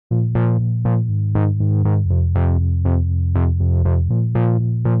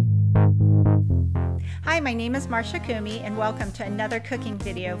my name is Marcia Kumi and welcome to another cooking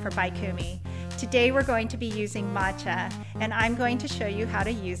video for by Kumi. Today we're going to be using matcha and I'm going to show you how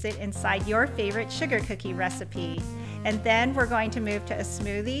to use it inside your favorite sugar cookie recipe. And then we're going to move to a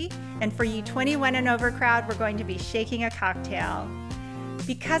smoothie, and for you 21 and over crowd, we're going to be shaking a cocktail.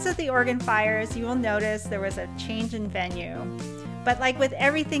 Because of the organ fires, you will notice there was a change in venue. But like with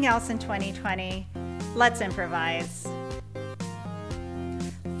everything else in 2020, let's improvise.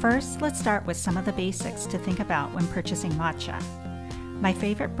 First, let's start with some of the basics to think about when purchasing matcha. My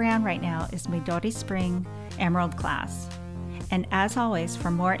favorite brand right now is Midori Spring Emerald Glass. And as always, for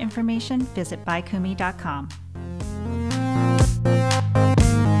more information, visit bykumi.com.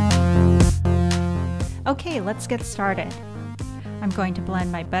 Okay, let's get started. I'm going to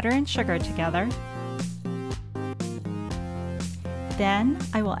blend my butter and sugar together. Then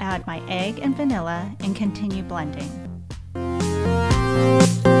I will add my egg and vanilla and continue blending.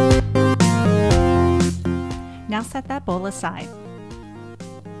 Now set that bowl aside.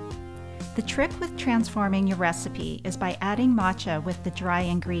 The trick with transforming your recipe is by adding matcha with the dry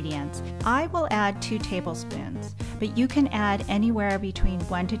ingredients. I will add 2 tablespoons, but you can add anywhere between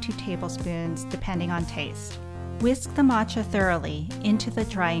 1 to 2 tablespoons depending on taste. Whisk the matcha thoroughly into the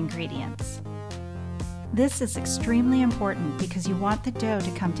dry ingredients. This is extremely important because you want the dough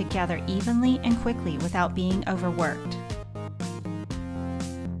to come together evenly and quickly without being overworked.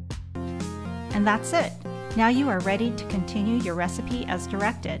 And that's it. Now you are ready to continue your recipe as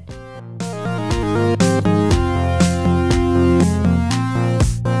directed.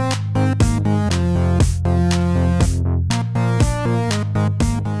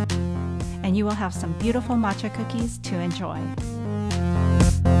 And you will have some beautiful matcha cookies to enjoy.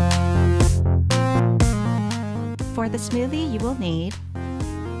 For the smoothie, you will need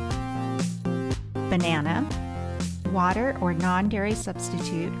banana, water or non-dairy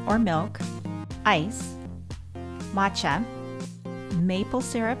substitute or milk, ice, matcha, maple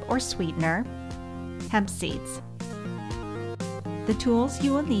syrup or sweetener, hemp seeds. The tools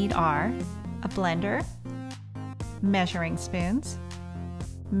you will need are a blender, measuring spoons,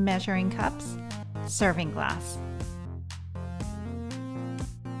 measuring cups, serving glass.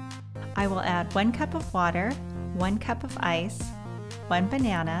 I will add 1 cup of water, 1 cup of ice, 1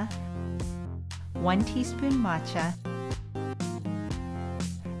 banana, 1 teaspoon matcha,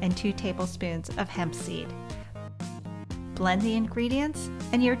 and 2 tablespoons of hemp seed. Blend the ingredients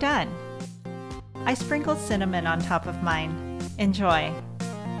and you're done. I sprinkled cinnamon on top of mine. Enjoy!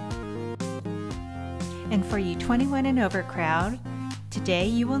 And for you 21 and over crowd, today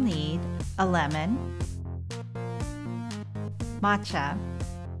you will need a lemon, matcha,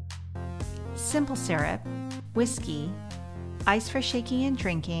 simple syrup, whiskey, ice for shaking and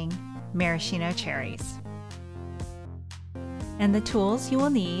drinking, maraschino cherries. And the tools you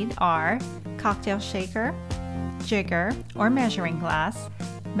will need are cocktail shaker, jigger or measuring glass,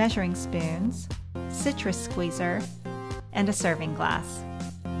 measuring spoons, citrus squeezer, and a serving glass.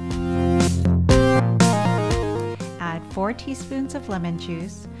 Add 4 teaspoons of lemon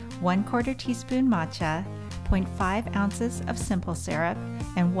juice, 1/4 teaspoon matcha, 0.5 ounces of simple syrup,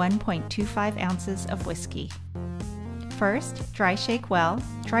 and 1.25 ounces of whiskey. First, dry shake well.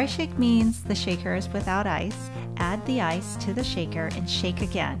 Dry shake means the shaker is without ice. Add the ice to the shaker and shake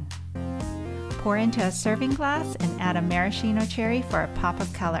again. Pour into a serving glass and add a maraschino cherry for a pop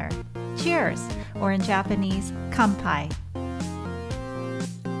of color. Cheers, or in Japanese, kanpai.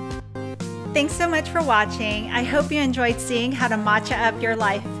 Thanks so much for watching. I hope you enjoyed seeing how to matcha up your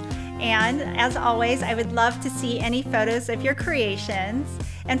life. And as always, I would love to see any photos of your creations.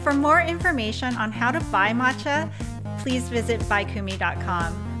 And for more information on how to buy matcha, please visit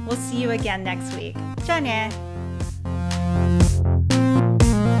bykumi.com. We'll see you again next week. じゃあね!